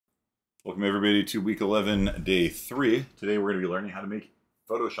Welcome everybody to week 11, day 3. Today we're going to be learning how to make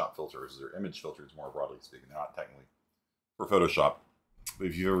Photoshop filters, or image filters more broadly speaking. They're not technically for Photoshop. But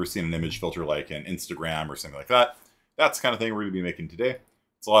if you've ever seen an image filter like an Instagram or something like that, that's the kind of thing we're going to be making today.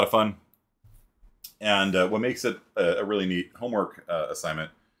 It's a lot of fun. And what makes it a really neat homework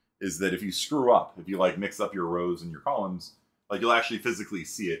assignment is that if you screw up, if you like mix up your rows and your columns, like you'll actually physically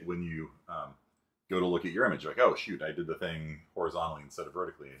see it when you go to look at your image. Like, oh shoot, I did the thing horizontally instead of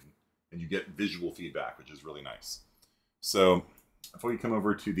vertically. And you get visual feedback, which is really nice. So before you come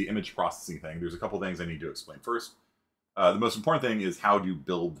over to the image processing thing, there's a couple things I need to explain. First, the most important thing is how to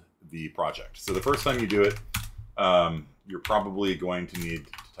build the project. So the first time you do it, you're probably going to need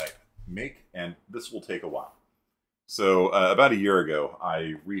to type make, and this will take a while. So about a year ago,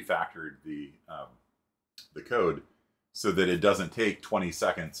 I refactored the code so that it doesn't take 20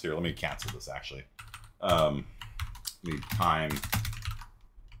 seconds. Here, let me cancel this actually. Let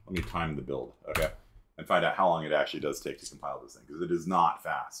me time the build, okay? And find out how long it actually does take to compile this thing, because it is not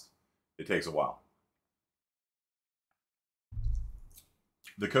fast. It takes a while.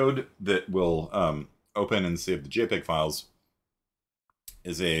 The code that will open and save the JPEG files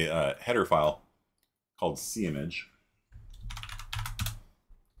is a header file called CImg.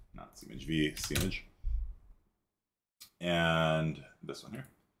 Not CImg, CImg. And this one here.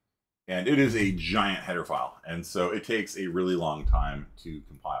 And it is a giant header file, and so it takes a really long time to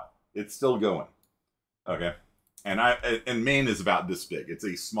compile. It's still going, okay? And main is about this big. It's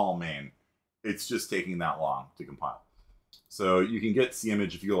a small main. It's just taking that long to compile. So you can get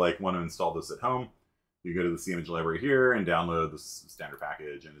CImg if you want to install this at home. You go to the CImg library here and download the standard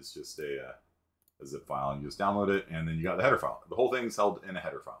package, and it's just a zip file, and you just download it, and then you got the header file. The whole thing's held in a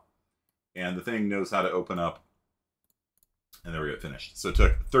header file, and the thing knows how to open up. And there we go, finished. So it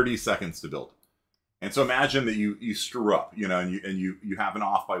took 30 seconds to build. And so imagine that you screw up, you know, and you have an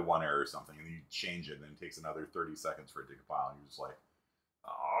off by one error or something, and you change it, and then it takes another 30 seconds for it to compile, and you're just like,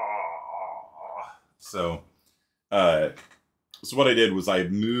 oh. So what I did was I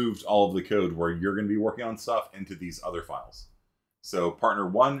moved all of the code where you're going to be working on stuff into these other files. So partner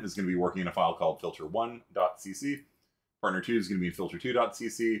 1 is going to be working in a file called filter1.cc. Partner 2 is going to be in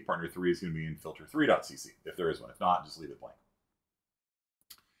filter2.cc. Partner 3 is going to be in filter3.cc, if there is one. If not, just leave it blank.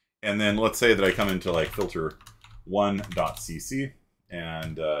 And then let's say that I come into like filter1.cc,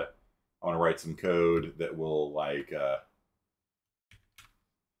 and I want to write some code that will like,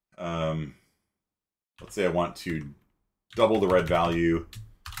 let's say I want to double the red value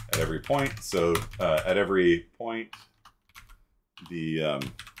at every point. So at every point, the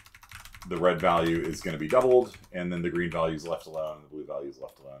red value is going to be doubled, and then the green value is left alone, and the blue value is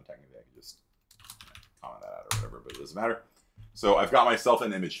left alone. Technically, I can just comment that out or whatever, but it doesn't matter. So I've got myself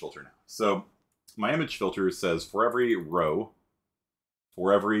an image filter now. So my image filter says for every row,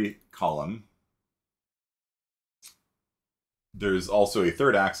 for every column, there's also a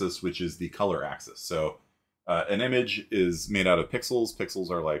third axis, which is the color axis. So an image is made out of pixels.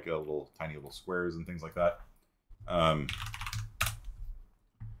 Pixels are like tiny little squares and things like that. Not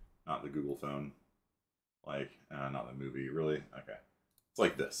the Google phone, not the movie, really. Okay, it's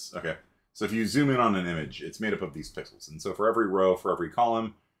like this. Okay, so if you zoom in on an image, it's made up of these pixels, and so for every row, for every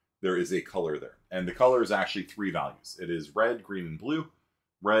column, there is a color there, and the color is actually 3 values. It is red, green, and blue.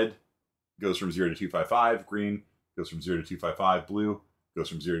 Red goes from 0 to 255. Green goes from 0 to 255. Blue goes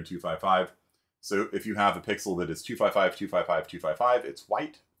from 0 to 255. So if you have a pixel that is 255, 255, 255, it's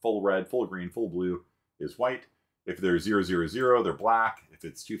white. Full red, full green, full blue is white. If they're 0, 0, 0, they're black. If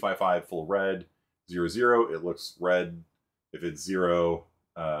it's 255 full red, 0, 0, it looks red. If it's 0,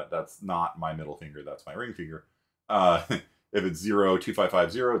 that's not my middle finger, that's my ring finger. If it's 0,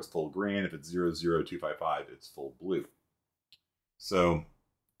 255, 0, it's full green. If it's 0, 0, 255, it's full blue. So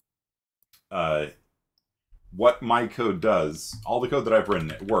what my code does, all the code that I've written,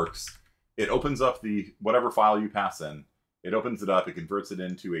 it works. It opens up whatever file you pass in. It opens it up, it converts it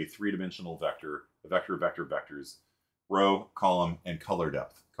into a 3-dimensional vector, a vector of vectors, row, column, and color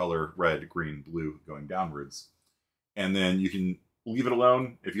depth. Color, red, green, blue, going downwards. And then you can leave it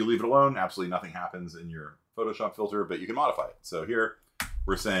alone. If you leave it alone, absolutely nothing happens in your Photoshop filter, but you can modify it. So here,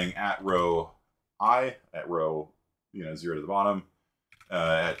 we're saying at row I, at row 0 to the bottom,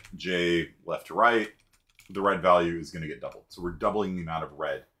 at J left to right, the red value is going to get doubled. So we're doubling the amount of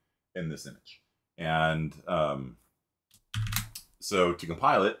red in this image. And so to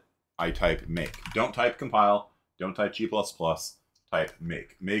compile it, I type make. Don't type compile. Don't type G++. Type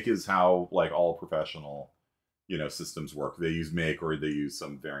make. Make is how all professional, systems work. They use make, or they use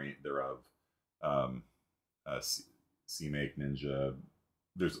some variant thereof. CMake, Ninja.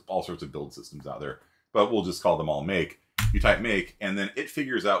 There's all sorts of build systems out there, but we'll just call them all make. you type make, and then it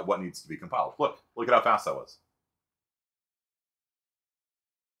figures out what needs to be compiled. Look at how fast that was.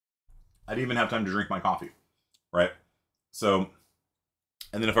 I didn't even have time to drink my coffee, right? So,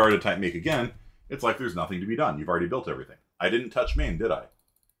 and then if I were to type make again, it's like there's nothing to be done. You've already built everything. I didn't touch main, did I?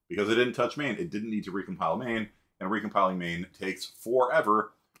 Because I didn't touch main, it didn't need to recompile main, and recompiling main takes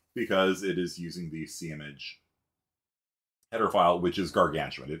forever because it is using the CImg header file, which is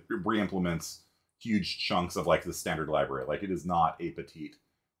gargantuan. It re-implements huge chunks of like the standard library. Like, it is not a petite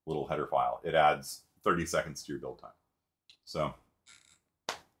little header file. It adds 30 seconds to your build time. So,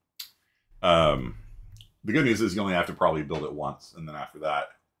 the good news is you only have to probably build it once, and then after that,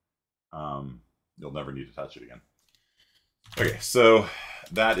 you'll never need to touch it again. Okay, so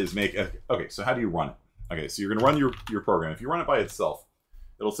that is make. Okay, so how do you run it? Okay, so you're going to run your program. If you run it by itself,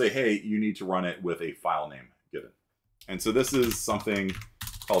 it'll say, hey, you need to run it with a file name given. And so this is something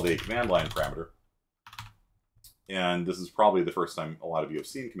called a command line parameter. And this is probably the first time a lot of you have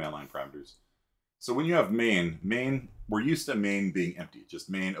seen command line parameters. So when you have main, we're used to main being empty, just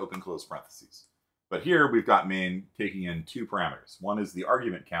main open close parentheses. But here we've got main taking in two parameters. One is the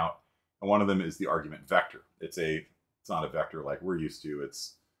argument count, and one of them is the argument vector. It's not a vector like we're used to.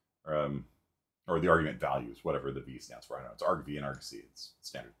 It's or the argument values, whatever the V stands for. I don't know. It's argv and argc. It's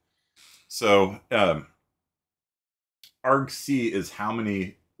standard. So argc is how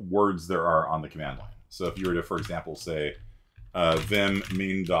many words there are on the command line. So if you were to, for example, say vim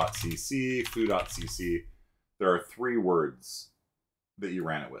main.cc foo.cc, there are 3 words that you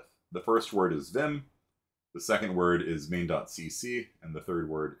ran it with. The first word is vim, the second word is main.cc, and the third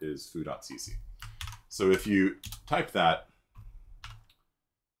word is foo.cc. So if you type that,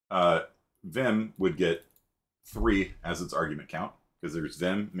 vim would get 3 as its argument count, because there's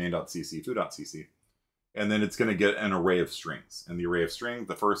vim, main.cc, foo.cc, and then it's going to get an array of strings. And the array of strings,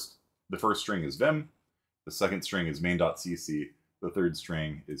 the first string is vim, the second string is main.cc, the third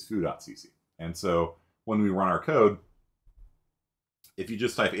string is foo.cc. And so when we run our code, if you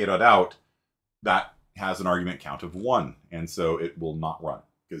just type a.out, that has an argument count of 1, and so it will not run,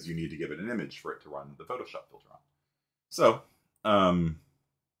 because you need to give it an image for it to run the Photoshop filter on. So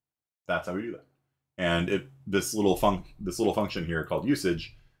that's how we do that. And this little function here called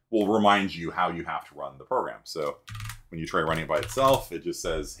usage will remind you how you have to run the program. So when you try running it by itself, it just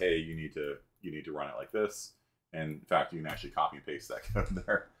says, hey, you need to run it like this. And in fact, you can actually copy and paste that code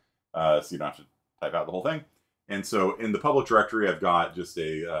there, so you don't have to type out the whole thing. And so in the public directory, I've got just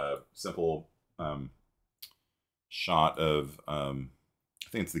a simple shot of, I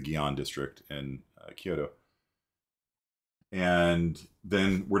think it's the Gion district in Kyoto. And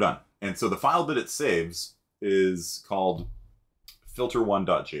then we're done. And so the file that it saves is called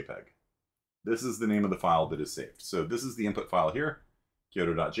filter1.jpg. This is the name of the file that is saved. So this is the input file here,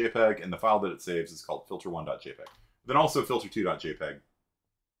 kyoto.jpg, and the file that it saves is called filter1.jpg. Then also filter2.jpg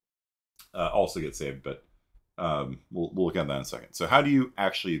also gets saved, but we'll look at that in a second. So how do you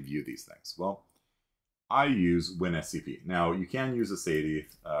actually view these things? Well, I use WinSCP. Now, you can use a SADI.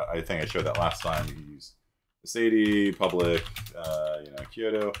 I think I showed that last time. You can use a SADI, public,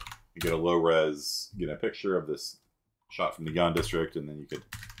 Kyoto. You get a low res, get a picture of this shot from the Gion district, and then you could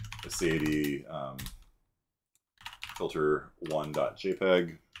a SADI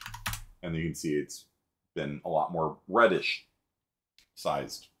filter1.jpg, and you can see it's been a lot more reddish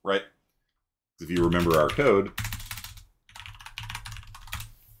sized, right? If you remember our code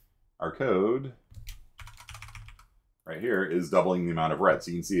right here is doubling the amount of red.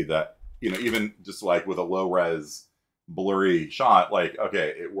 So you can see that, even just like with a low res blurry shot, like,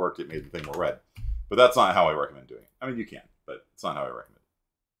 okay, it worked, it made the thing more red. But that's not how I recommend doing it. I mean, you can, but it's not how I recommend it.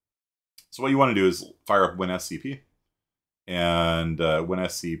 So what you want to do is fire up WinSCP. And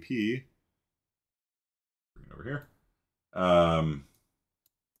WinSCP, bring it over here.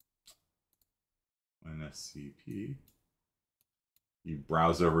 WinSCP. You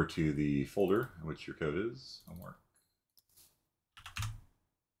browse over to the folder in which your code is, homework,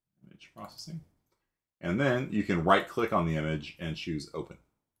 image processing. And then you can right click on the image and choose open.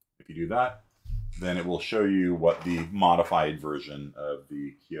 If you do that, then it will show you what the modified version of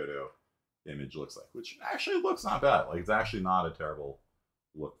the Kyoto image looks like, which actually looks not bad. Like, it's actually not a terrible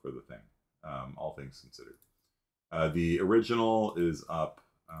look for the thing, all things considered. The original is up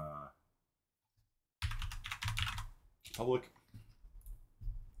public.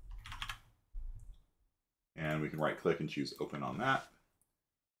 And we can right click and choose open on that.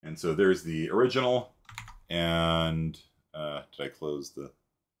 And so there's the original. And did I close the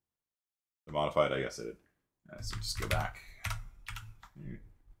modified? I guess I did. So just go back and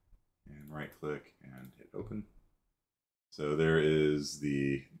right click and hit open. So there is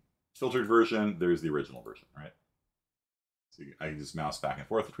the filtered version. There's the original version, right? So I can just mouse back and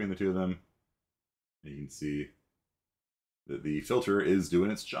forth between the two of them. And you can see that the filter is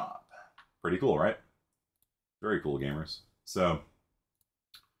doing its job. Pretty cool, right? Very cool, gamers. So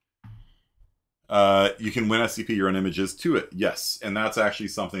you can win SCP your own images to it. Yes, and that's actually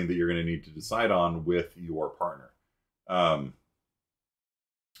something that you're going to need to decide on with your partner.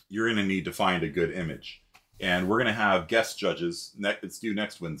 You're going to need to find a good image. And we're going to have guest judges. It's due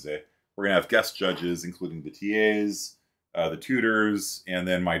next Wednesday. We're going to have guest judges, including the TAs, the tutors, and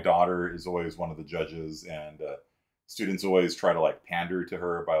then my daughter is always one of the judges. And students always try to like pander to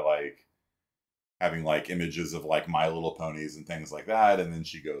her by like having like images of like My Little Ponies and things like that. And then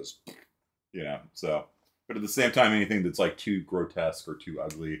she goes, you know, so, but at the same time, anything that's like too grotesque or too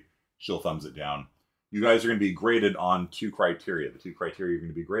ugly, she'll thumbs it down. You guys are going to be graded on 2 criteria. The 2 criteria you're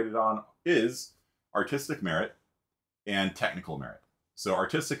going to be graded on is artistic merit and technical merit. So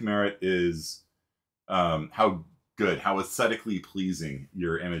artistic merit is how good, how aesthetically pleasing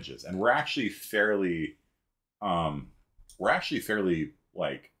your image is. And we're actually fairly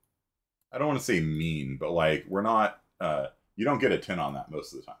like, I don't want to say mean, but like we're not, you don't get a 10 on that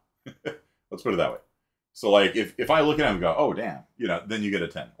most of the time. Let's put it that way. So like if I look at it and go, oh damn, you know, then you get a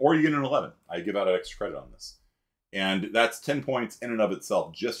 10 or you get an 11. I give out an extra credit on this. And that's 10 points in and of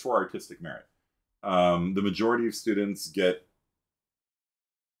itself just for artistic merit. The majority of students get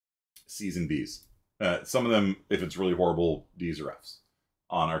C's and B's. Some of them, if it's really horrible, D's or F's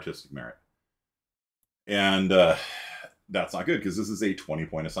on artistic merit. And that's not good because this is a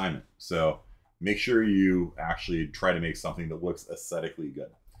 20-point assignment. So make sure you actually try to make something that looks aesthetically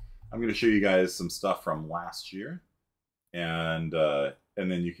good. I'm going to show you guys some stuff from last year, and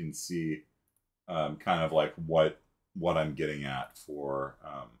then you can see kind of like what I'm getting at for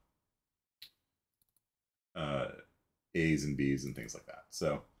A's and B's and things like that.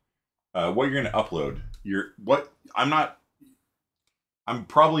 So what you're going to upload, I'm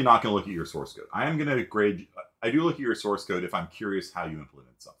probably not going to look at your source code. I am going to grade. I do look at your source code if I'm curious how you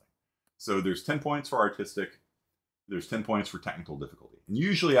implemented something. So there's 10 points for artistic. There's 10 points for technical difficulty. And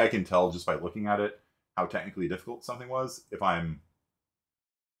usually I can tell just by looking at it how technically difficult something was. If I'm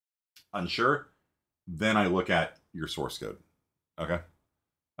unsure, then I look at your source code. Okay?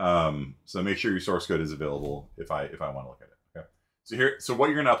 So make sure your source code is available if I want to look at it. Okay? So what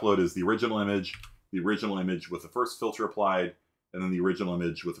you're going to upload is the original image with the first filter applied, and then the original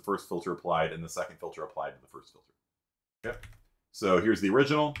image with the first filter applied, and the second filter applied to the first filter. Okay? So here's the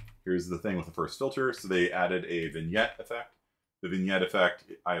original. Here's the thing with the first filter. So they added a vignette effect. The vignette effect,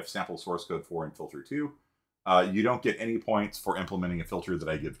 I have sample source code for in filter 2. You don't get any points for implementing a filter that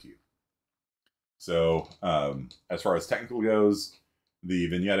I give to you. So as far as technical goes, the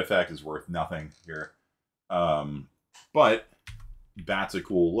vignette effect is worth nothing here. But that's a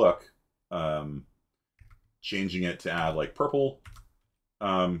cool look. Changing it to add like purple.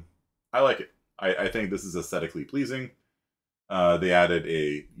 I like it. I think this is aesthetically pleasing. They added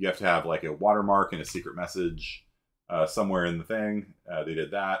you have to have like a watermark and a secret message somewhere in the thing. They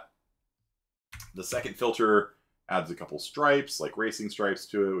did that. The second filter adds a couple stripes, like racing stripes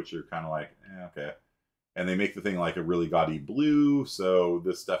to it, which are kind of like, okay. And they make the thing like a really gaudy blue, so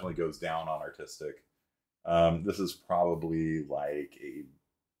this definitely goes down on artistic. This is probably like a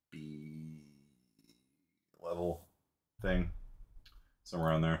B level thing,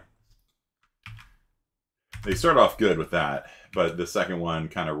 somewhere on there. They start off good with that, but the second one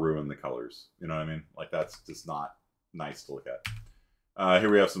kind of ruined the colors. You know what I mean? Like that's just not nice to look at. Here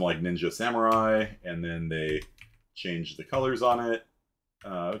we have some like Ninja Samurai, and then they changed the colors on it,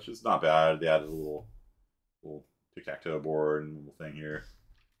 which is not bad. They added a little tic-tac-toe board and a little thing here.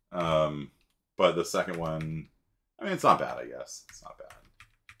 But the second one, I mean, it's not bad, I guess. It's not bad.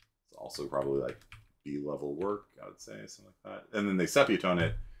 It's also probably like B-level work, I would say, something like that. And then they sepia tone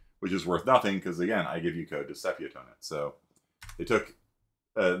it, which is worth nothing because, again, I give you code to sepia tone it. So they took,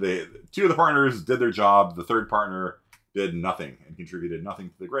 two of the partners did their job. The third partner did nothing and contributed nothing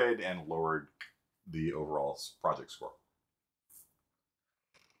to the grade and lowered the overall project score.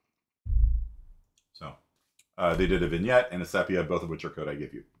 So they did a vignette and a sepia, both of which are code I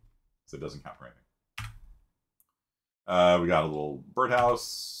give you. So it doesn't count for anything. We got a little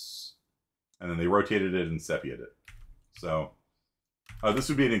birdhouse, and then they rotated it and sepiaed it. So this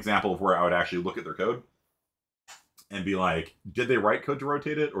would be an example of where I would actually look at their code and be like, did they write code to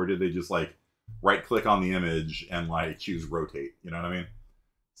rotate it, or did they just like right click on the image and like choose rotate? You know what I mean?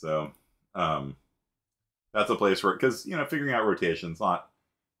 So that's a place where, because, you know, figuring out rotation is not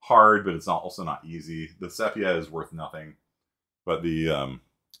hard, but it's also not easy. The sepia is worth nothing, but the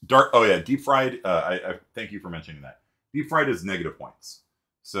deep fried, I thank you for mentioning that. Deep fried is negative points.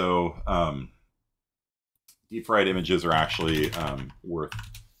 So deep fried images are actually worth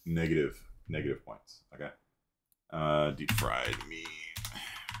negative points. Okay. Deep fried meat.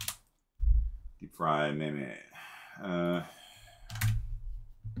 Deep fried meme.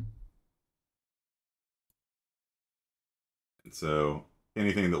 And so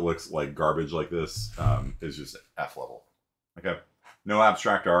anything that looks like garbage like this is just F level. Okay. No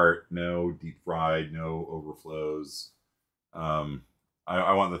abstract art, no deep fried, no overflows.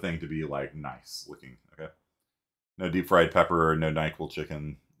 I want the thing to be like nice looking. Okay. No deep fried pepper, no NyQuil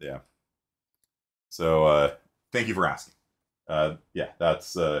chicken. Yeah. So thank you for asking. Yeah,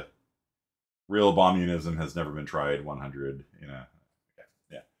 that's real bombunism has never been tried. 100. You know. Okay.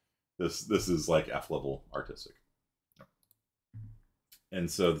 Yeah. This is like F level artistic. And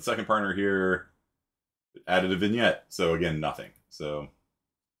so the second partner here added a vignette. So again, nothing. So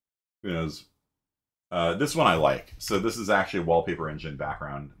who knows? This one I like. So this is actually a wallpaper engine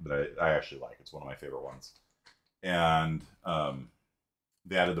background that I actually like. It's one of my favorite ones. And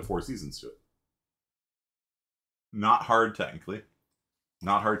they added the 4 seasons to it. Not hard technically.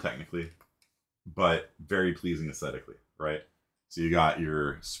 Not hard technically, but very pleasing aesthetically, right? So you got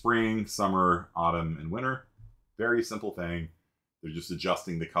your spring, summer, autumn, and winter. Very simple thing. They're just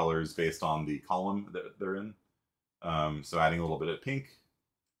adjusting the colors based on the column that they're in. So adding a little bit of pink.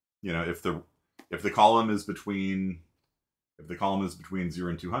 You know, if the column is between 0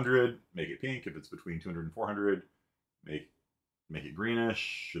 and 200, make it pink. If it's between 200 and 400, make it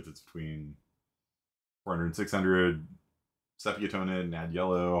greenish. If it's between 400 and 600, sepia tone it and add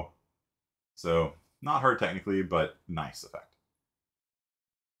yellow. So not hard technically, but nice effect.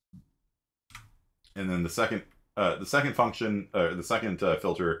 And then the second function, the second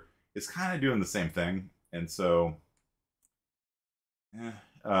filter is kind of doing the same thing. And so,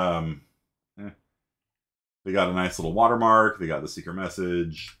 they got a nice little watermark. They got the secret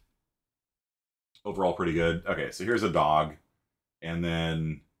message. Overall, pretty good. Okay, so here's a dog, and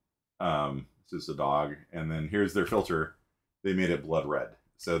then it's just a dog, and then here's their filter. They made it blood red.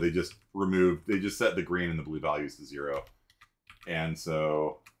 So they just set the green and the blue values to 0, and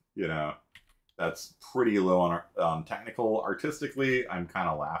so you know that's pretty low on technical. Artistically, I'm kind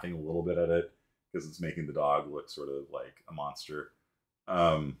of laughing a little bit at it because it's making the dog look sort of like a monster.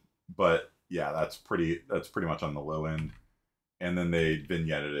 But yeah, that's pretty much on the low end. And then they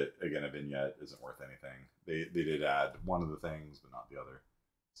vignetted it. Again, a vignette isn't worth anything. They did add one of the things, but not the other.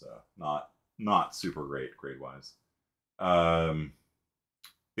 So not super great grade-wise.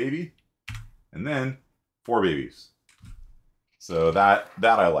 Baby. And then 4 babies. So that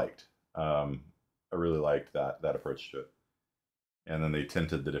I liked. I really liked that approach to it. And then they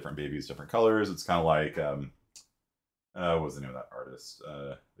tinted the different babies different colors. It's kind of like what was the name of that artist?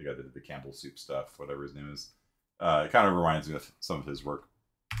 The guy that did the Campbell Soup stuff, whatever his name is. It kind of reminds me of some of his work.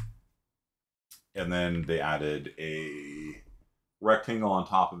 And then they added a rectangle on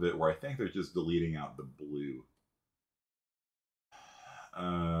top of it where I think they're just deleting out the blue.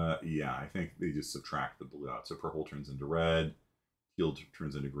 Yeah, I think they just subtract the blue out. So purple turns into red, teal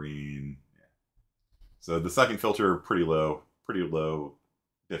turns into green. Yeah. So the second filter, pretty low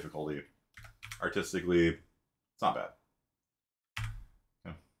difficulty. Artistically, it's not bad.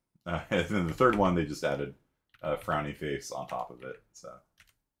 And then the third one, they just added a frowny face on top of it. So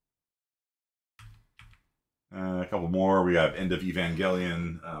a couple more. We have End of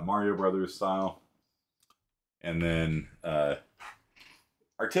Evangelion, Mario Brothers style. And then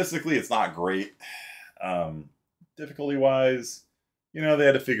artistically, it's not great. Difficulty wise, you know, they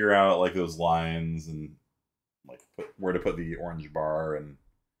had to figure out like those lines and like where to put the orange bar, and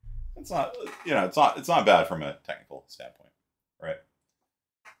it's not, you know, it's not bad from a technical standpoint, right?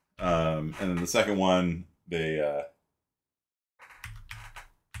 And then the second one, they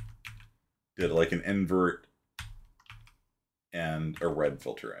did like an invert and a red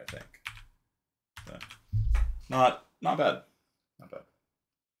filter, I think. So, not bad. Not bad.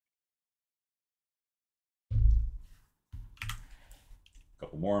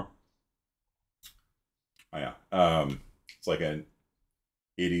 Couple more. Oh yeah. It's like an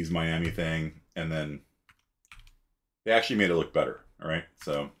 80s Miami thing, and then they actually made it look better. All right,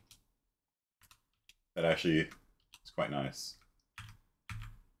 so that actually is quite nice.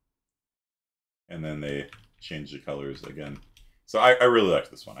 And then they changed the colors again. So I really like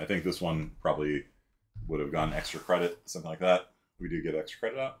this one. I think this one probably would have gotten extra credit, something like that. We do give extra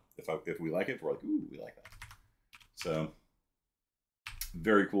credit out if we like it. We're like, ooh, we like that. So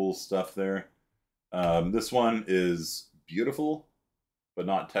very cool stuff there. This one is beautiful, but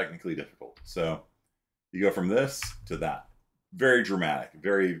not technically difficult. So you go from this to that. Very dramatic,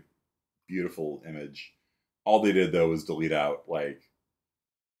 very beautiful image. All they did though was delete out like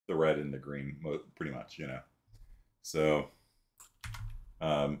the red and the green, pretty much, you know. So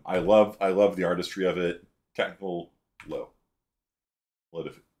I love the artistry of it. Technical low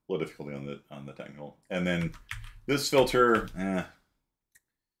difficulty on the technical, and then this filter,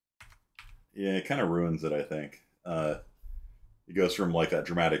 yeah, it kind of ruins it. I think it goes from like that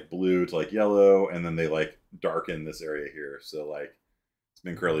dramatic blue to like yellow, and then they like darken this area here. So like it's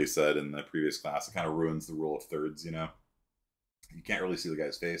been Curly said in the previous class, it kind of ruins the rule of thirds. You know, you can't really see the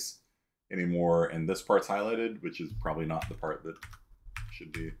guy's face anymore, and this part's highlighted, which is probably not the part that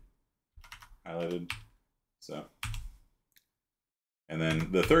should be highlighted. So, and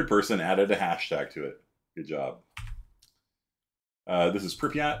then the third person added a hashtag to it. Good job. This is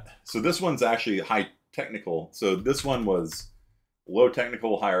Pripyat. So this one's actually high technical. So this one was low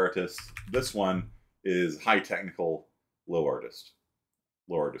technical, high artist. This one is high technical, low artist.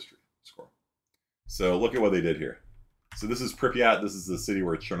 Low artistry score. So look at what they did here. So this is Pripyat. This is the city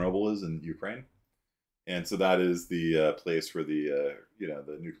where Chernobyl is in Ukraine. And so that is the place where the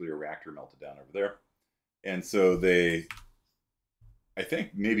the nuclear reactor melted down over there. And so they, I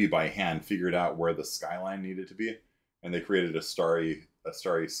think maybe by hand, figured out where the skyline needed to be, and they created a starry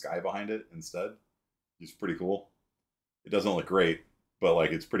sky behind it instead. It's pretty cool. It doesn't look great, but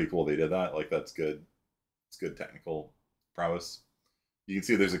like it's pretty cool they did that. Like that's good. It's good technical prowess. You can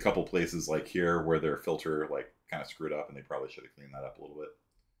see there's a couple places like here where their filter like kind of screwed up, and they probably should have cleaned that up a little bit.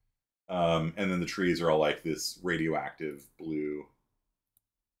 And then the trees are all like this radioactive blue,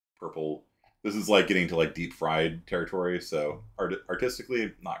 purple. This is like getting to like deep fried territory. So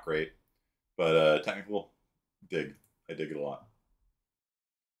artistically, not great, but technical, dig. I dig it a lot.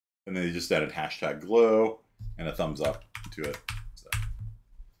 And then they just added hashtag glow and a thumbs up to it. So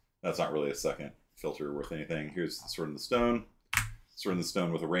that's not really a second filter worth anything. Here's the Sword in the Stone. Sword in the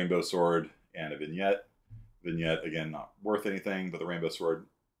Stone with a rainbow sword and a vignette. Vignette, again, not worth anything, but the rainbow sword,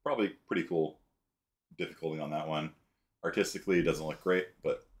 probably pretty cool difficulty on that one. Artistically, it doesn't look great,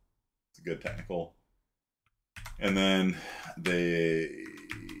 but it's a good technical. And then they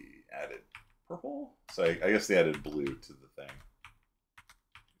added purple. So I guess they added blue to the thing.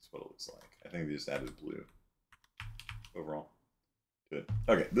 That's what it looks like. I think they just added blue overall. Good.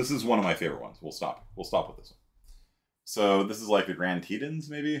 Okay, this is one of my favorite ones. We'll stop with this one. So this is like the Grand Tetons,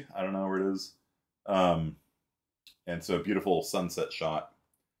 maybe. I don't know where it is. And so beautiful sunset shot.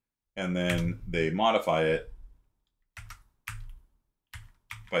 And then they modify it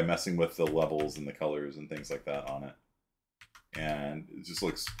by messing with the levels and the colors and things like that on it. And it just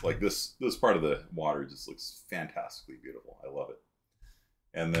looks like this part of the water just looks fantastically beautiful. I love it.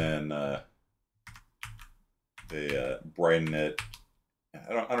 And then they brighten it.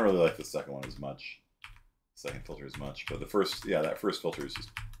 I don't really like the second one as much. Second filter as much, but the first, yeah, that first filter is just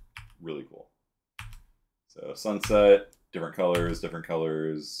really cool. So sunset, different colors,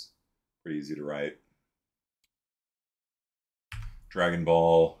 pretty easy to write. Dragon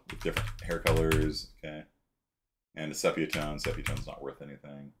Ball with different hair colors, okay. And a sepia tone. Sepia tone's not worth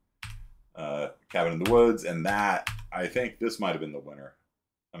anything. Cabin in the Woods, and that, I think this might have been the winner.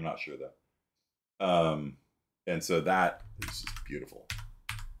 I'm not sure though. And so that is just beautiful.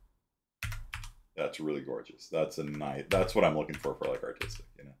 That's really gorgeous. That's a nice, that's what I'm looking for like artistic,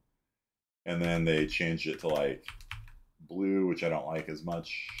 you know. And then they changed it to like blue, which I don't like as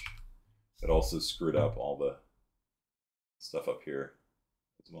much. It also screwed up all the stuff up here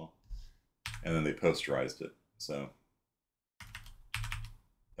as well. And then they posterized it. So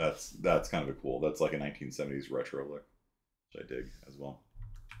that's kind of a cool, that's like a 1970s retro look, which I dig as well.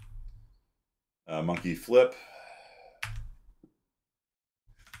 Monkey Flip.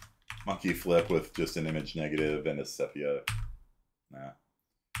 Monkey Flip with just an image negative and a sepia. Nah.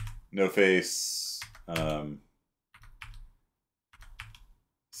 No face.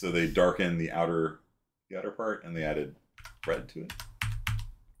 So they darken the outer part, and they added red to it.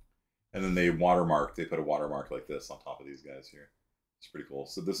 And then they put a watermark like this on top of these guys here. It's pretty cool.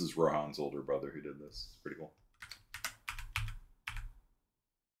 So this is Rohan's older brother who did this. It's pretty cool.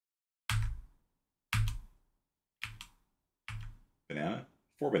 Banana?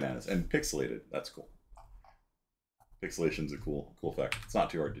 4 bananas. And pixelated. That's cool. Pixelation's a cool effect. It's not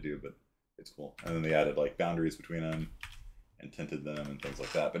too hard to do, but it's cool. And then they added like boundaries between them and tinted them and things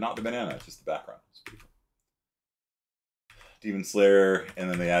like that. But not the banana, just the background. It's pretty cool. Demon Slayer, and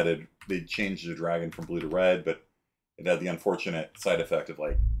then they changed the dragon from blue to red, but it had the unfortunate side effect of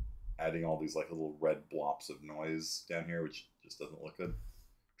like adding all these like little red blobs of noise down here, which just doesn't look good.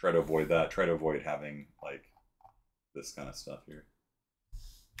 Try to avoid that. Try to avoid having like this kind of stuff here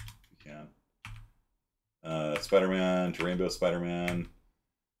if you can. Spider-Man to Rainbow Spider-Man.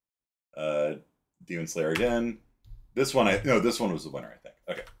 Demon Slayer again. This one was the winner, I think.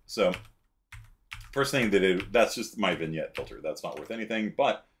 Okay, so First thing that that's just my vignette filter. That's not worth anything,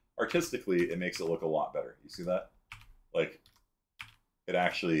 but artistically, it makes it look a lot better. You see that? Like, it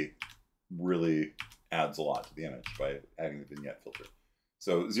actually really adds a lot to the image by adding the vignette filter.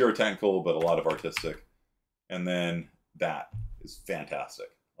 So zero technical, but a lot of artistic. And then that is fantastic.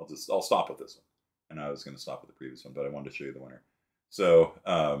 I'll stop with this one. And I was going to stop with the previous one, but I wanted to show you the winner. So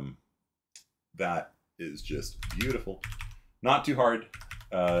that is just beautiful. Not too hard.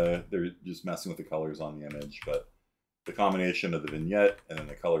 They're just messing with the colors on the image, but the combination of the vignette and then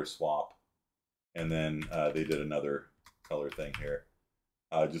the color swap, and then they did another color thing here.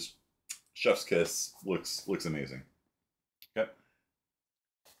 Just chef's kiss. Looks amazing. Okay.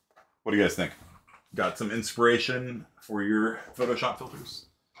 What do you guys think? Got some inspiration for your Photoshop filters?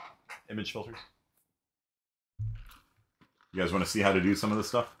 Image filters? You guys want to see how to do some of this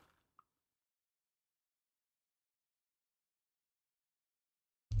stuff?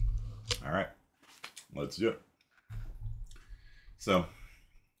 All right, let's do it. So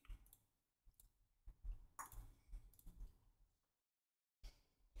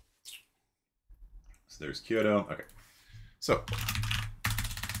there's Kyoto. Okay. So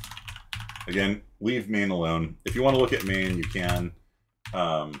again, leave main alone. If you want to look at main, you can.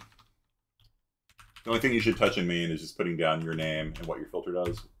 The only thing you should touch in main is just putting down your name and what your filter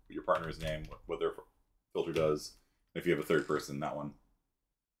does, your partner's name, what their filter does. If you have a third person, that one.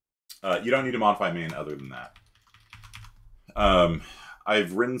 You don't need to modify main other than that.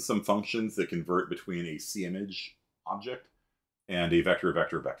 I've written some functions that convert between a CImg object and a vector of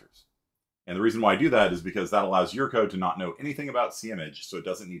vectors. And the reason why I do that is because that allows your code to not know anything about CImg, so it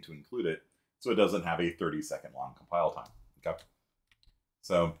doesn't need to include it, so it doesn't have a 30-second long compile time. Okay.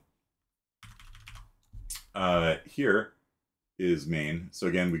 So here is main. So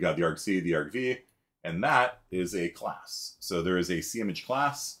again, we got the argc, the argv, and that is a class. So there is a CImg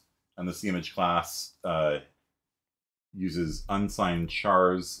class, and the CImg class uses unsigned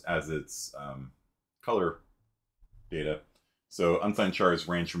chars as its color data. So unsigned chars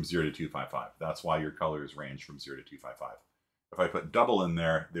range from 0 to 255. That's why your colors range from 0 to 255. If I put double in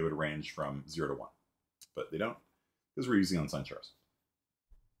there, they would range from 0 to 1. But they don't, because we're using unsigned chars.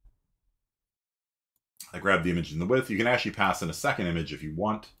 I grab the image in the width. You can actually pass in a second image if you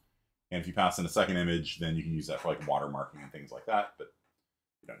want. And if you pass in a second image, then you can use that for like watermarking and things like that. But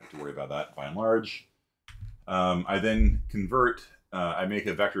you don't need to worry about that by and large. I then convert, I make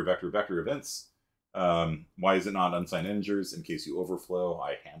a vector events. Why is it not unsigned integers? In case you overflow,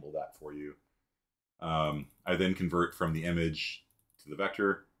 I handle that for you. I then convert from the image to the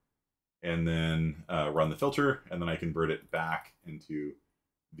vector, and then run the filter, and then I convert it back into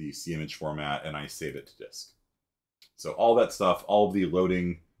the CImg format, and I save it to disk. So all that stuff, all of the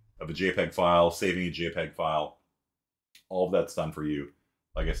loading of a JPEG file, saving a JPEG file, all of that's done for you.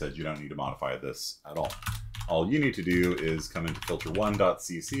 Like I said, you don't need to modify this at all. All you need to do is come into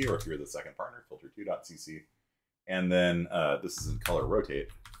filter1.cc, or if you're the second partner, filter2.cc. And then this is in color rotate.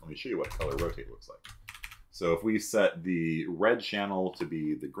 Let me show you what color rotate looks like. So if we set the red channel to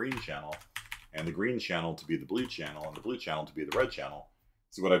be the green channel, and the green channel to be the blue channel, and the blue channel to be the red channel,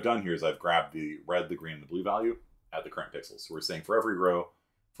 so what I've done here is I've grabbed the red, the green, and the blue value at the current pixels. So we're saying for every row,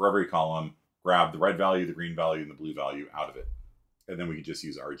 for every column, grab the red value, the green value, and the blue value out of it. And then we can just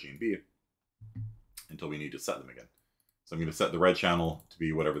use RG and B until we need to set them again. So I'm going to set the red channel to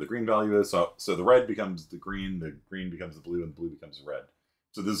be whatever the green value is. So the red becomes the green becomes the blue, and the blue becomes the red.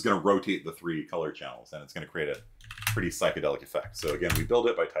 So this is going to rotate the three color channels, and it's going to create a pretty psychedelic effect. So again, we build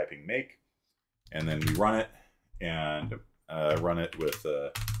it by typing make, and then we run it, and run it with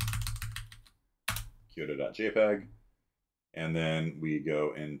Kyoto.jpg. And then we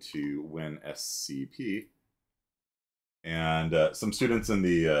go into WinSCP. And some students in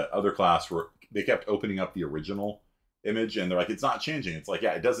the other class they kept opening up the original image, and they're like, it's not changing. It's like,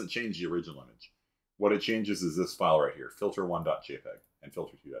 yeah, it doesn't change the original image. What it changes is this file right here, filter1.jpg and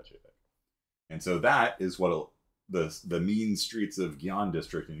filter2.jpg. And so that is what the mean streets of Gion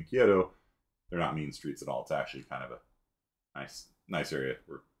district in Kyoto, they're not mean streets at all. It's actually kind of a nice area.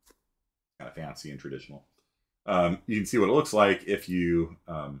 We're kind of fancy and traditional. You can see what it looks like if you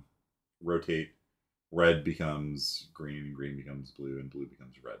rotate. Red becomes green, and green becomes blue, and blue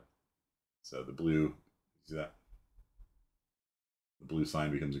becomes red. So the blue, see that? The blue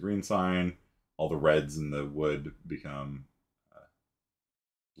sign becomes a green sign. All the reds in the wood become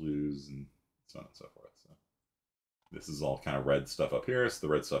blues, and so on and so forth. So this is all kind of red stuff up here. So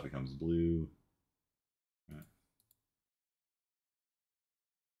the red stuff becomes blue. Okay.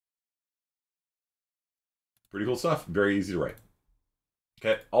 Pretty cool stuff. Very easy to write.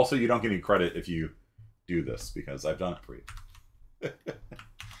 Okay. Also, you don't get any credit if you do this, because I've done it for you.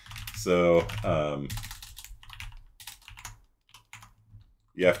 So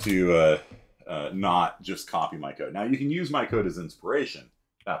you have to not just copy my code. Now you can use my code as inspiration.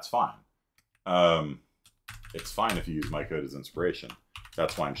 That's fine. It's fine if you use my code as inspiration.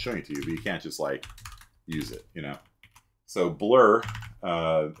 That's why I'm showing it to you, but you can't just like use it, you know. So blur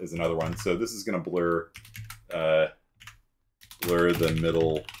is another one. So this is going to blur the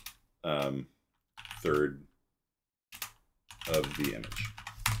middle third of the image.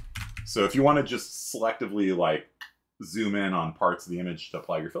 So if you want to just selectively like zoom in on parts of the image to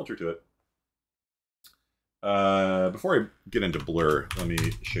apply your filter to it, before I get into blur, let me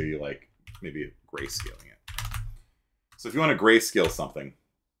show you like maybe grayscaling it. So if you want to grayscale something,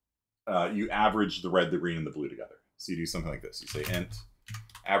 you average the red, the green, and the blue together. So you do something like this. You say int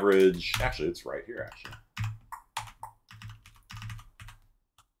average. Actually, it's right here, actually.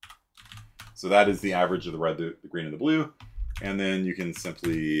 So that is the average of the red, the green, and the blue. And then you can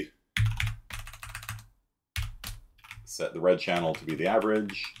simply set the red channel to be the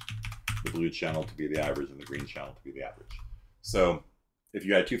average, the blue channel to be the average, and the green channel to be the average. So if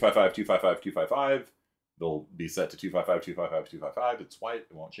you had 255, 255, 255, they'll be set to 255, 255, 255. It's white,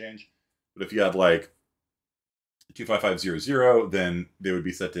 it won't change. But if you have like 25500, then they would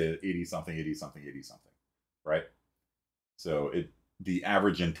be set to 80 something, 80 something, 80 something, right? So the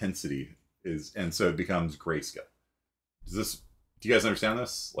average intensity is, and so it becomes grayscale. Do you guys understand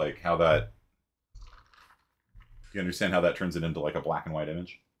this? Like how that, do you understand how that turns it into like a black and white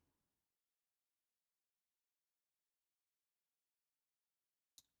image?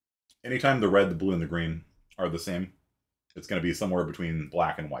 Anytime the red, the blue, and the green are the same, it's going to be somewhere between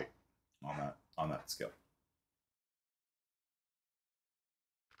black and white on that scale.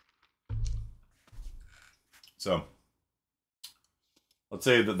 So let's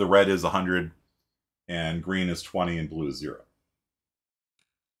say that the red is 100 and green is 20 and blue is 0.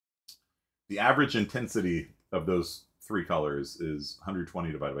 The average intensity of those three colors is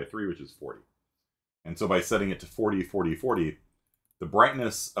 120 divided by 3, which is 40. And so by setting it to 40, 40, 40, the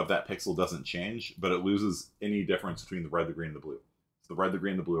brightness of that pixel doesn't change, but it loses any difference between the red, the green, and the blue. So the red, the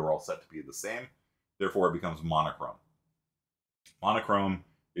green, and the blue are all set to be the same. Therefore, it becomes monochrome. Monochrome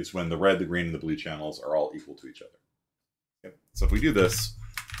is when the red, the green, and the blue channels are all equal to each other. Okay. So if we do this,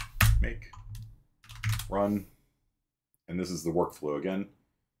 make, run, and this is the workflow again.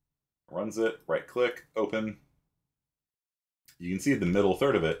 Runs it, right click, open. You can see the middle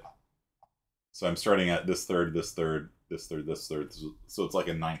third of it. So I'm starting at this third, this third, this third, this third. So it's like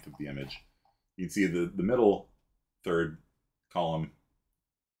a ninth of the image. You can see the middle third column,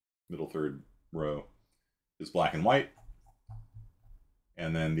 middle third row is black and white.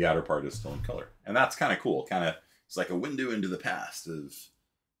 And then the outer part is still in color. And that's kind of cool. It's like a window into the past of,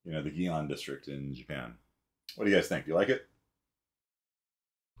 you know, the Gion district in Japan. What do you guys think? Do you like it?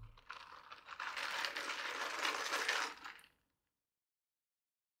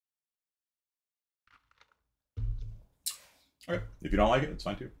 Okay. If you don't like it, it's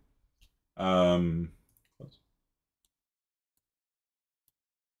fine too. There's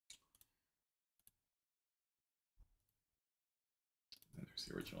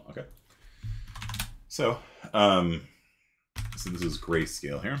the original. Okay. So this is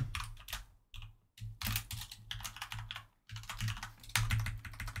grayscale here.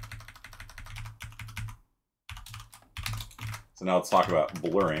 So now let's talk about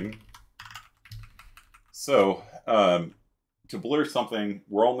blurring. So to blur something,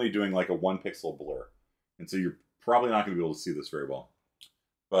 we're only doing like a 1 pixel blur. And so you're probably not going to be able to see this very well.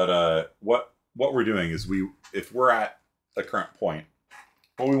 But what we're doing is if we're at a current point,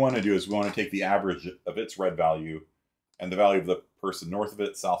 what we want to do is we want to take the average of its red value and the value of the person north of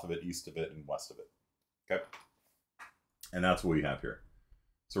it, south of it, east of it, and west of it. Okay? And that's what we have here.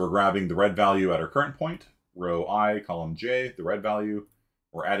 So we're grabbing the red value at our current point, row I, column J, the red value.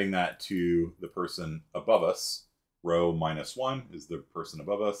 We're adding that to the person above us. Row -1 is the person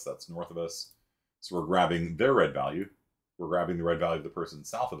above us, that's north of us. So we're grabbing their red value. We're grabbing the red value of the person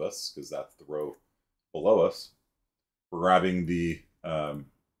south of us, because that's the row below us. We're grabbing the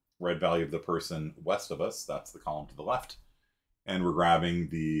red value of the person west of us, that's the column to the left. And we're grabbing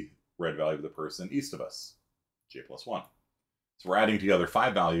the red value of the person east of us, J+1. So we're adding together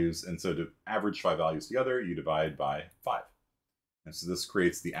 5 values, and so to average 5 values together, you divide by 5. And so this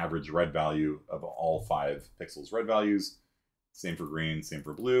creates the average red value of all 5 pixels red values. Same for green, same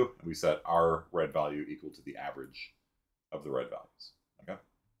for blue. And we set our red value equal to the average of the red values. Okay.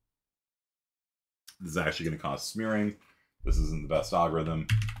 This is actually going to cause smearing. This isn't the best algorithm,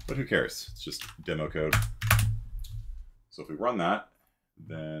 but who cares? It's just demo code. So if we run that,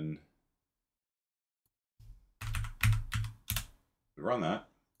 then we run that,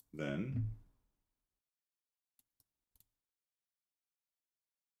 then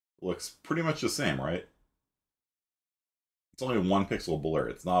looks pretty much the same, right? It's only 1 pixel blur.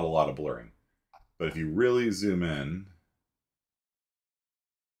 It's not a lot of blurring. But if you really zoom in,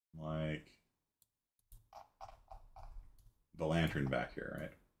 like the lantern back here,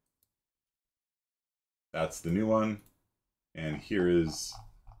 right? That's the new one. And here is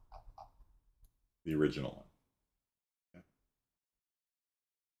the original one. Okay.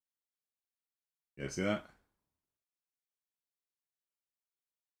 You guys see that?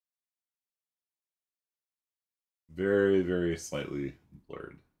 Very, very slightly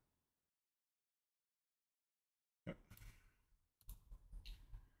blurred. Yep.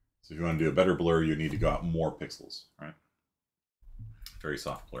 So if you want to do a better blur, you need to go out more pixels, right? Very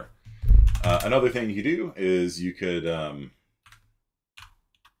soft blur. Another thing you could do is you could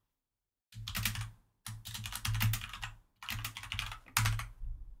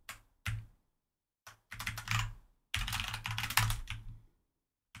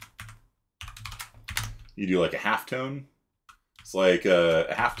you do like a halftone. It's like a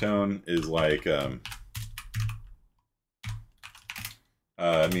halftone is like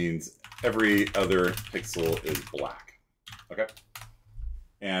means every other pixel is black. Okay,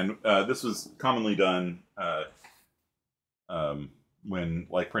 and this was commonly done when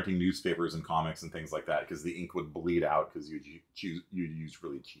like printing newspapers and comics and things like that, because the ink would bleed out because you'd use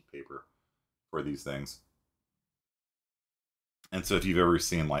really cheap paper for these things. And so if you've ever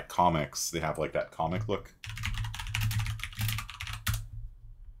seen like comics, they have like that comic look.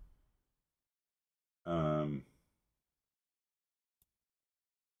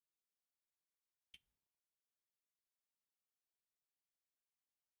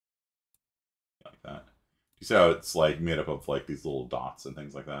 Like that. You see how it's like made up of like these little dots and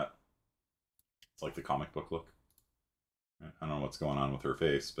things like that? It's like the comic book look. I don't know what's going on with her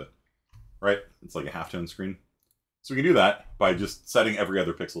face, but right, it's like a halftone screen. So we can do that by just setting every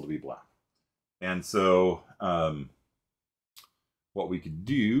other pixel to be black. And so what we could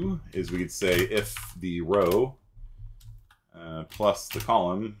do is we could say if the row plus the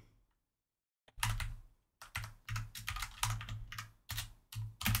column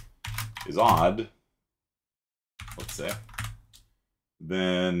is odd, let's say,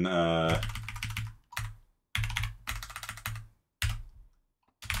 then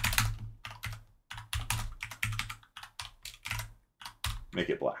make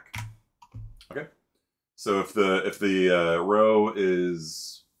it black. Okay. So if the row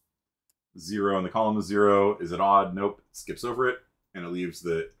is 0 and the column is 0, is it odd? Nope. It skips over it and it leaves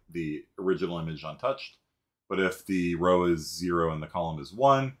the original image untouched. But if the row is 0 and the column is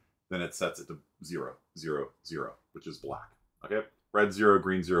 1, then it sets it to 0, 0, 0, which is black. Okay. Red 0,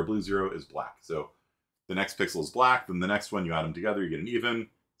 green 0, blue 0 is black. So the next pixel is black. Then the next one, you add them together, you get an even.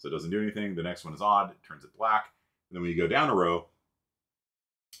 So it doesn't do anything. The next one is odd. It turns it black. And then when you go down a row,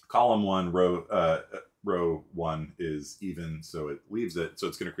 column 1, row 1 is even, so it leaves it. So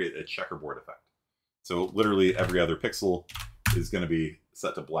it's going to create a checkerboard effect. So literally every other pixel is going to be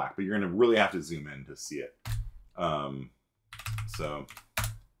set to black, but you're going to really have to zoom in to see it. So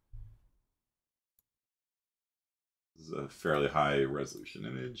this is a fairly high resolution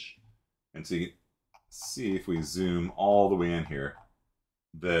image. And so you can see if we zoom all the way in here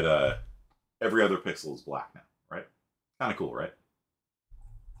that every other pixel is black now, right? Kind of cool, right?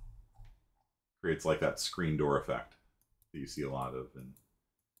 Creates like that screen door effect that you see a lot of in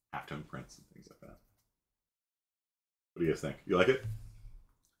halftone prints and things like that. What do you guys think? You like it?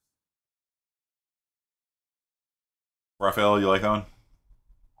 Raphael, you like that one?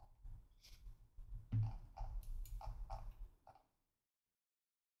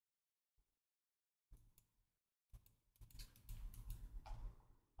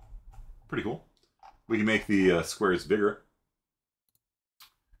 Pretty cool. We can make the squares bigger.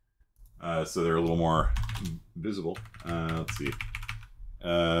 So they're a little more visible. Let's see.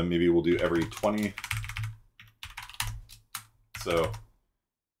 Maybe we'll do every 20. So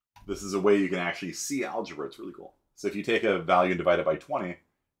this is a way you can actually see algebra. It's really cool. So if you take a value and divide it by 20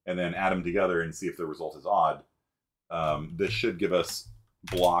 and then add them together and see if the result is odd, this should give us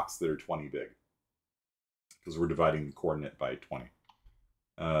blocks that are 20 big because we're dividing the coordinate by 20.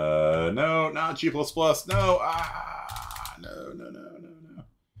 No, not G++. No. No.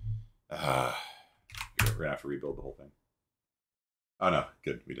 We're going to have to rebuild the whole thing. Oh, no.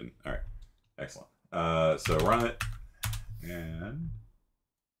 Good. We didn't. All right. Excellent. So run it. And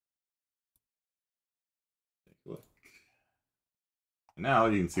take a look. And now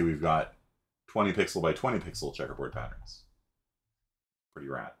you can see we've got 20 pixel by 20 pixel checkerboard patterns. Pretty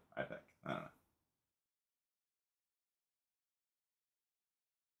rad, I think. I don't know.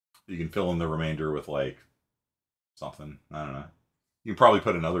 You can fill in the remainder with like something. I don't know. You can probably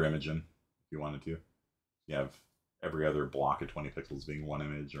put another image in if you wanted to. You have every other block of 20 pixels being one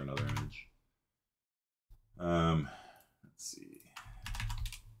image or another image. Let's see.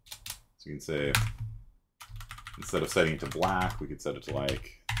 So you can say, instead of setting it to black, we could set it to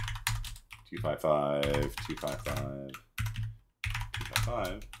like 255, 255,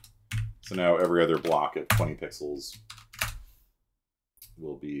 255. So now every other block at 20 pixels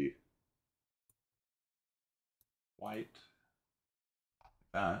will be white.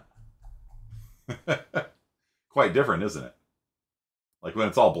 Like that. Quite different, isn't it? Like when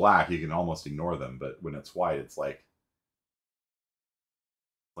it's all black, you can almost ignore them, but when it's white, it's like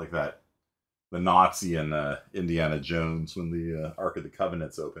that the Nazi in Indiana Jones when the Ark of the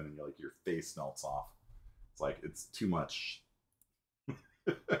Covenant's open and you're like your face melts off. It's like it's too much.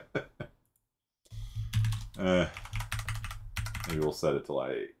 Maybe we'll set it to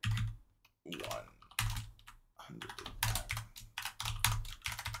like 100.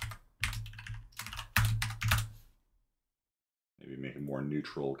 Maybe make a more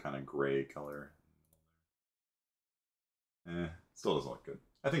neutral kind of gray color. Still doesn't look good.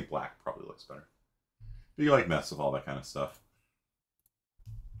 I think black probably looks better. But you like mess with all that kind of stuff.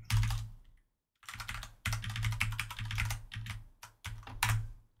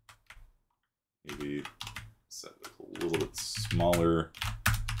 Maybe set it a little bit smaller.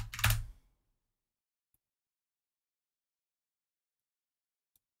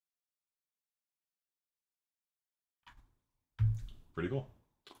 Pretty cool.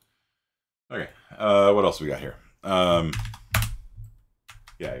 Okay, what else we got here?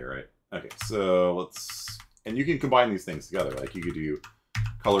 Yeah, you're right. Okay, so let's, and you can combine these things together. Like you could do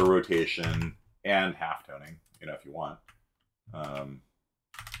color rotation and halftoning, you know, if you want. I mean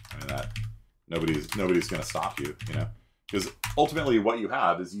that nobody's gonna stop you, you know, because ultimately what you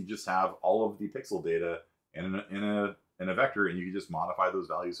have is you just have all of the pixel data in a vector, and you can just modify those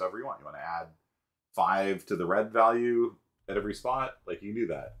values however you want. You want to add 5 to the red value at every spot, like you can do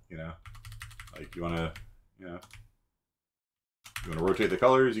that, you know. Like you want to, you know, you want to rotate the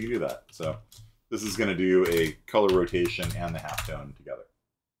colors, you can do that. So this is going to do a color rotation and the halftone together.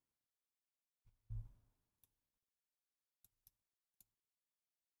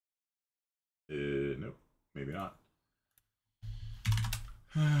 Nope, maybe not.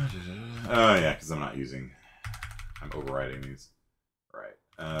 Oh yeah, because I'm overriding these. All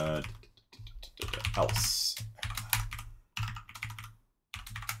right. Else.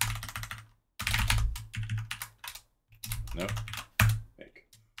 Nope. Make.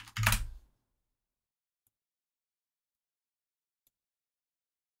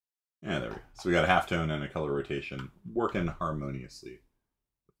 Yeah, there we go. So we got a halftone and a color rotation working harmoniously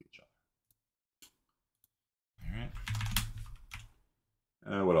with each other.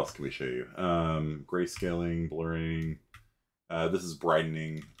 All right. What else can we show you? Grayscaling, blurring. This is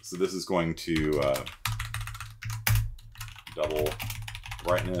brightening. So this is going to double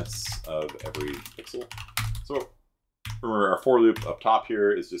brightness of every pixel. So remember, our for loop up top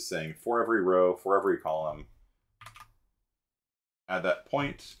here is just saying for every row, for every column, at that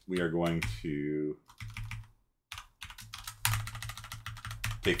point, we are going to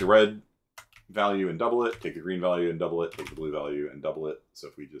take the red value and double it, take the green value and double it, take the blue value and double it. So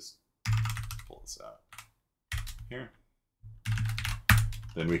if we just pull this out here,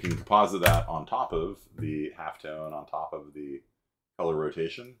 then we can composite that on top of the halftone, on top of the color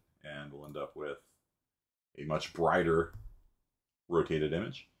rotation, and we'll end up with a much brighter rotated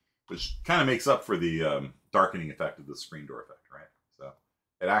image, which kind of makes up for the darkening effect of the screen door effect, right? So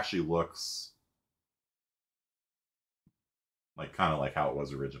it actually looks like kind of like how it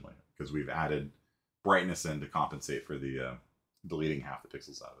was originally, because we've added brightness in to compensate for the deleting half the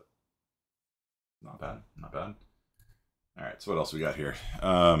pixels out of it. Not bad, not bad. All right, so what else we got here?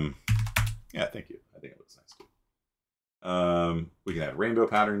 Yeah, thank you. I think it looks nice too. We can add rainbow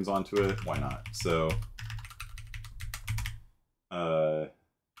patterns onto it. Why not? So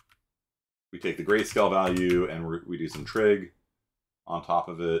we take the grayscale value and we do some trig on top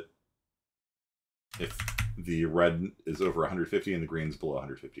of it. If the red is over 150 and the green's below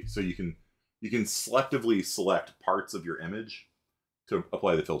 150, so you can selectively select parts of your image to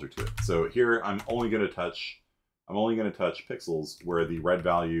apply the filter to it. So here I'm only going to touch pixels where the red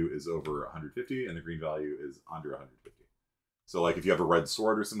value is over 150 and the green value is under 150. So like if you have a red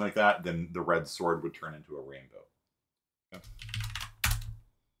sword or something like that, then the red sword would turn into a rainbow. Okay. I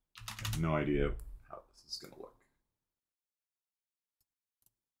have no idea how this is going to look.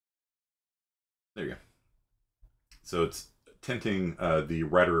 There you go. So it's tinting the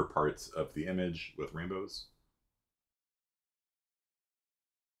redder parts of the image with rainbows.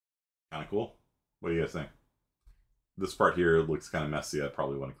 Kind of cool. What do you guys think? This part here looks kind of messy. I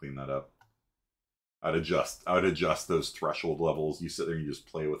probably want to clean that up. I would adjust those threshold levels. You sit there and you just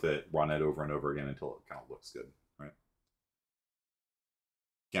play with it, run it over and over again until it kind of looks good, right?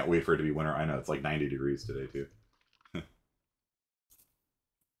 Can't wait for it to be winter. I know it's like 90 degrees today too.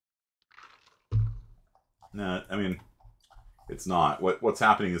 No, I mean, it's not. What's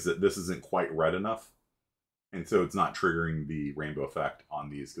happening is that this isn't quite red enough, and so it's not triggering the rainbow effect on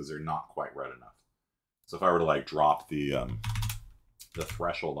these because they're not quite red enough. So if I were to like drop the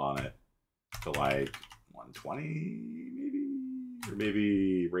threshold on it to like 120 maybe, or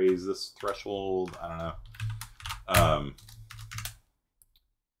maybe raise this threshold, I don't know,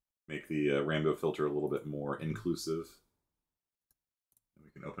 make the rainbow filter a little bit more inclusive. And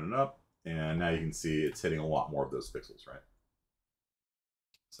we can open it up, and now you can see it's hitting a lot more of those pixels, right?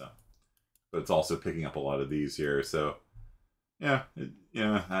 So, but it's also picking up a lot of these here. So yeah,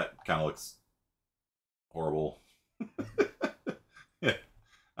 that kind of looks horrible. Yeah,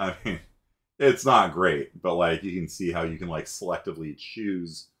 I mean, it's not great, but like you can see how you can like selectively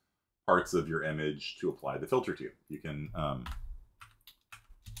choose parts of your image to apply the filter to. You can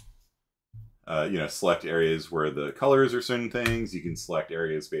select areas where the colors are certain things. You can select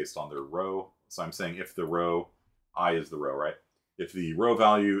areas based on their row. So I'm saying if the row, I is the row, right? If the row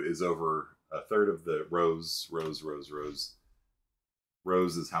value is over a third of the rows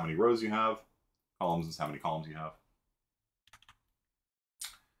is how many rows you have. Columns is how many columns you have.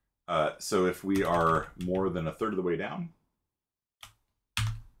 So if we are more than a third of the way down,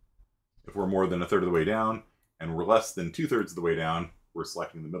 and we're less than 2/3 of the way down, we're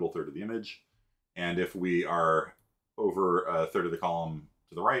selecting the middle third of the image. And if we are over a third of the column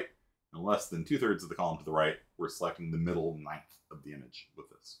to the right and less than 2/3 of the column to the right, we're selecting the middle 1/9 of the image with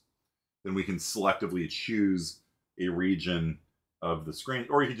this. Then we can selectively choose a region of the screen,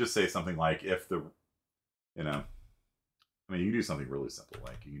 or you could just say something like if the, you can do something really simple,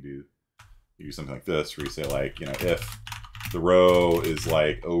 like you do something like this, where you say like, if the row is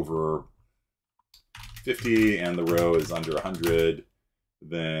like over 50 and the row is under 100,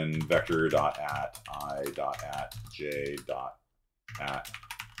 then vector.at.j.at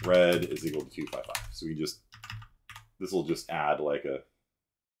red is equal to 255. So this will just add like a,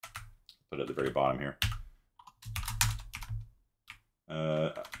 put it at the very bottom here.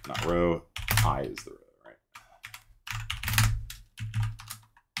 Not row, I is the row, right?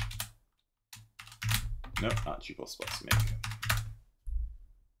 Nope, not G++, make.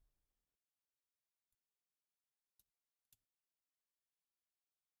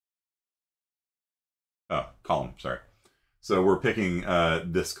 Oh, column, sorry. So we're picking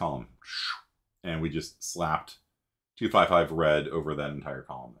this column, and we just slapped 255 red over that entire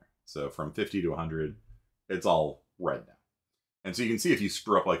column there. So from 50 to 100, it's all red now. And so you can see if you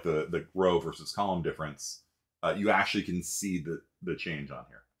screw up like the row versus column difference, you actually can see the change on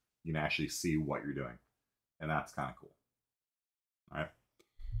here. You can actually see what you're doing. And that's kind of cool. All right.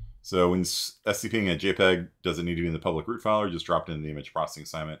 So when CImg.h doesn't need to be in the public root file, or just drop it in the image processing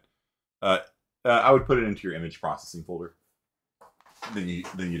assignment, I would put it into your image processing folder. Then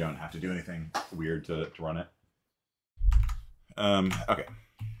you don't have to do anything weird to run it. Okay.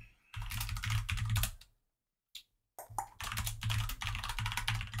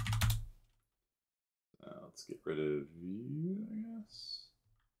 Let's get rid of you, I guess.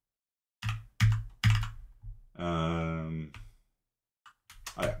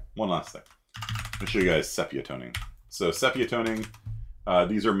 Okay, one last thing. I'll show you guys sepia toning. So sepia toning,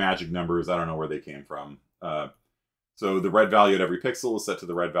 these are magic numbers. I don't know where they came from. So the red value at every pixel is set to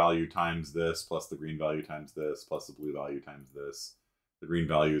the red value times this, plus the green value times this, plus the blue value times this. The green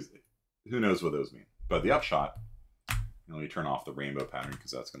values, who knows what those mean. But the upshot, let me turn off the rainbow pattern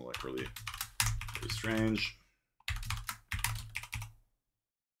because that's going to look really, really strange.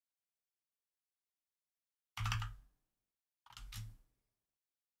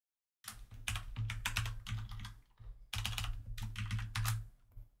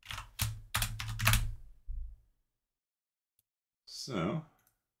 So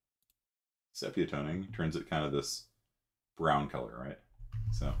sepia toning turns it kind of this brown color, right?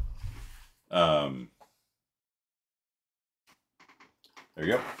 So there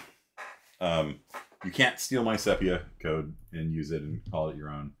you go. You can't steal my sepia code and use it and call it your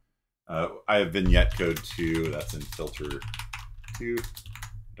own. I have vignette code 2, that's in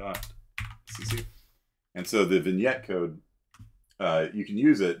filter2.cc. And so the vignette code, you can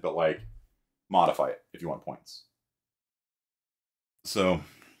use it, but like modify it if you want points. So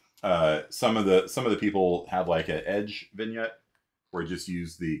some of the people have like an edge vignette where just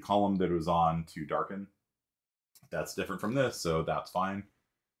use the column that it was on to darken. That's different from this, so that's fine.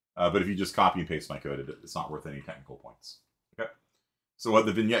 But if you just copy and paste my code, it's not worth any technical points. Okay. So what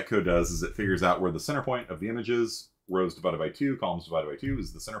the vignette code does is it figures out where the center point of the image is. Rows divided by 2, columns divided by 2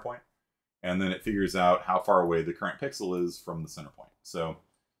 is the center point. And then it figures out how far away the current pixel is from the center point. So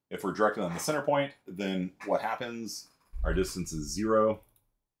if we're directly on the center point, then what happens? Our distance is 0.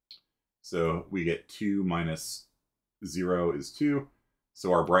 So we get 2 minus 0 is 2.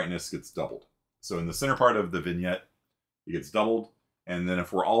 So our brightness gets doubled. So in the center part of the vignette, it gets doubled. And then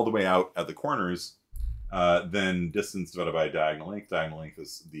if we're all the way out at the corners, then distance divided by diagonal length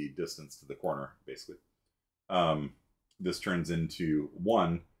is the distance to the corner, basically. This turns into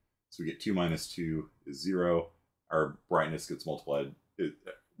 1. So we get 2 minus 2 is 0. Our brightness gets multiplied.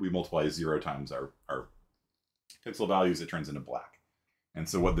 We multiply 0 times our pixel values. It turns into black. And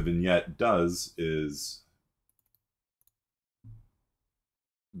so what the vignette does is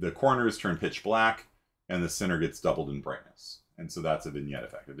the corners turn pitch black and the center gets doubled in brightness. And so that's a vignette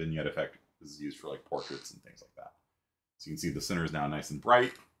effect. A vignette effect is used for like portraits and things like that. So you can see the center is now nice and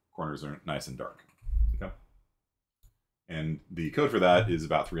bright. Corners are nice and dark. Okay. And the code for that is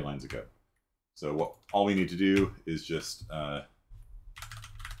about 3 lines of code. So all we need to do is just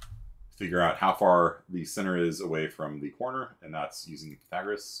figure out how far the center is away from the corner, and that's using the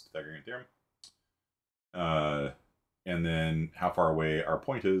Pythagorean theorem. And then how far away our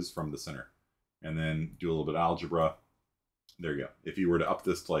point is from the center. And then do a little bit of algebra. There you go. If you were to up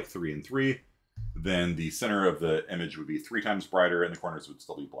this to like 3 and 3, then the center of the image would be 3 times brighter and the corners would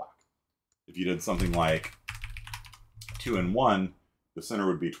still be black. If you did something like 2 and 1, the center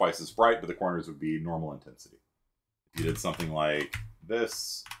would be twice as bright, but the corners would be normal intensity. If you did something like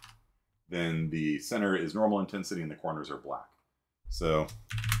this, then the center is normal intensity and the corners are black. So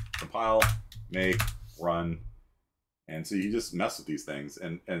compile, make, run. And so you just mess with these things.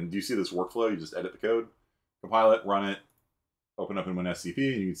 And do you see this workflow? You just edit the code, compile it, run it, open up in WinSCP,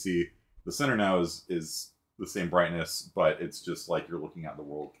 and you can see the center now is the same brightness, but it's just like you're looking at the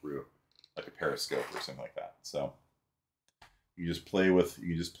world through like a periscope or something like that. So you just play with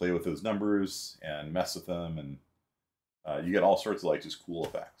those numbers and mess with them, and you get all sorts of like just cool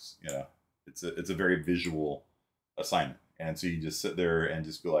effects. You know, it's a very visual assignment, and so you just sit there and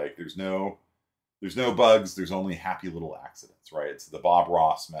just be like, there's no bugs, there's only happy little accidents, right? It's the Bob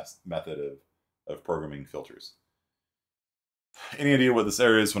Ross method of programming filters. Any idea what this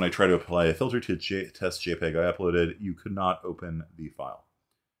error is? When I try to apply a filter to test JPEG I uploaded, you could not open the file.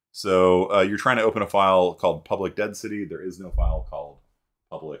 So you're trying to open a file called public dead city. There is no file called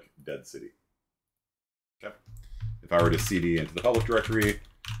public dead city. Okay. If I were to cd into the public directory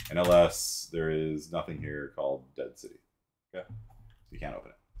and ls, there is nothing here called dead city. Okay. So you can't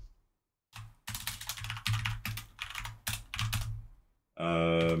open it.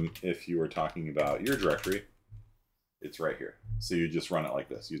 If you were talking about your directory, it's right here. So you just run it like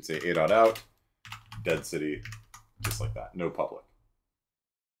this. You'd say a.out, dead city, just like that. No public.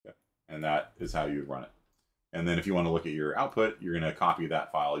 Okay. And that is how you run it. And then if you want to look at your output, you're going to copy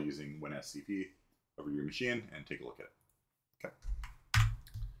that file using WinSCP over your machine and take a look at it. Okay.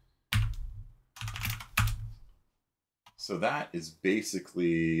 So that is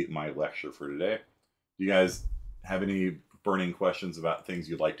basically my lecture for today. Do you guys have any burning questions about things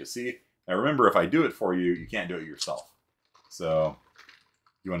you'd like to see? Now remember, if I do it for you, you can't do it yourself. So,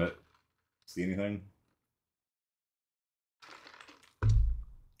 you want to see anything?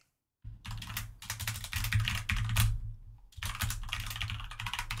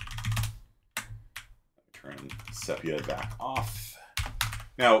 Turn sepia back off.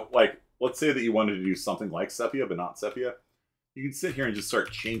 Now, like, let's say that you wanted to do something like sepia, but not sepia. You can sit here and just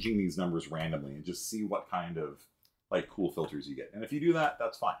start changing these numbers randomly and just see what kind of like cool filters you get. And if you do that,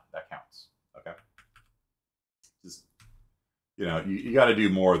 that's fine. That counts. Okay. Just, you know, you got to do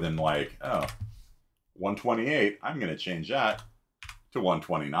more than like, oh, 128. I'm going to change that to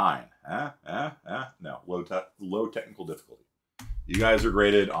 129. No, low technical difficulty. You guys are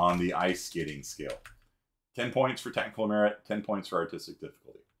graded on the ice skating scale. 10 points for technical merit, 10 points for artistic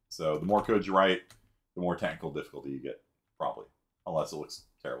difficulty. So the more code you write, the more technical difficulty you get, probably, unless it looks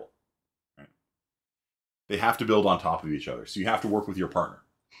terrible. Right? They have to build on top of each other. So you have to work with your partner.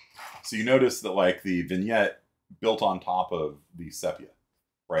 So you notice that like the vignette built on top of the sepia,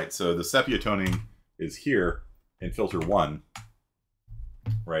 right? So the sepia toning is here in filter 1,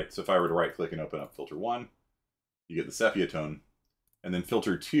 right? So if I were to right click and open up filter 1, you get the sepia tone, and then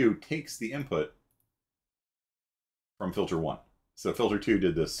filter 2 takes the input from filter 1. So filter 2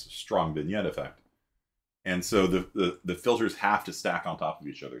 did this strong vignette effect. And so the filters have to stack on top of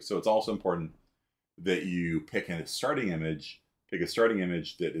each other. So it's also important that you pick a starting image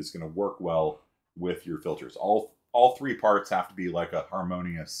that is going to work well with your filters. All all three parts have to be like a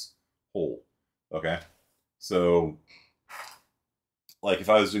harmonious whole. Okay, so like if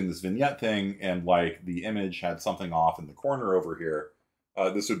I was doing this vignette thing and like the image had something off in the corner over here,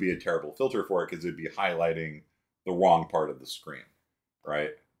 this would be a terrible filter for it because it'd be highlighting the wrong part of the screen,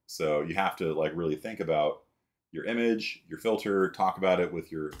 right? So you have to like really think about your image, your filter, talk about it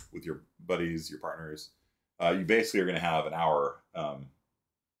with your buddies, your partners. You basically are going to have an hour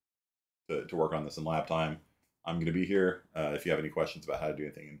to work on this in lab time. I'm going to be here. If you have any questions about how to do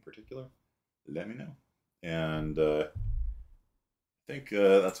anything in particular, let me know. And I think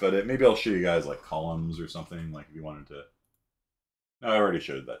that's about it. Maybe I'll show you guys like columns or something. Like if you wanted to. No, I already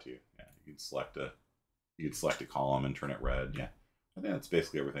showed that to you. Yeah, you could select a column and turn it red. Yeah, I think that's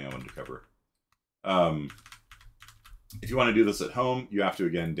basically everything I wanted to cover. If you want to do this at home, you have to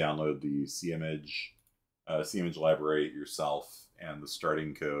again download the CImg library yourself, and the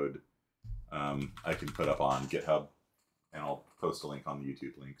starting code I can put up on GitHub, and I'll post a link on the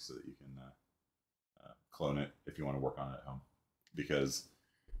YouTube link so that you can clone it if you want to work on it at home, because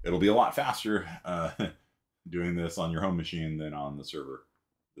it'll be a lot faster doing this on your home machine than on the server.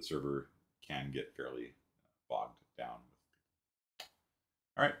 The server can get fairly bogged down.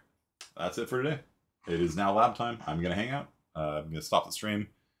 All right, that's it for today. It is now lab time. I'm going to hang out. I'm going to stop the stream,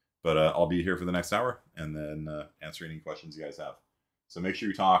 but I'll be here for the next hour and then answer any questions you guys have. So make sure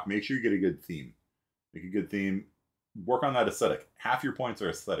you talk. Make sure you get a good theme. Make a good theme. Work on that aesthetic. Half your points are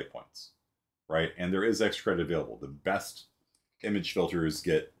aesthetic points, right? And there is extra credit available. The best image filters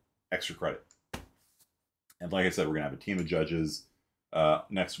get extra credit. And like I said, we're going to have a team of judges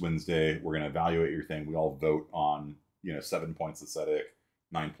next Wednesday. We're going to evaluate your thing. We all vote on, 7 points aesthetic,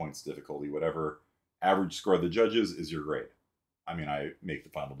 9 points difficulty, whatever. Average score of the judges is your grade. I mean, I make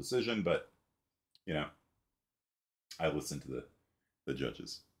the final decision, but, I listen to the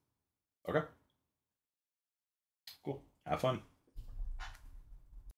judges. Okay. Cool. Have fun.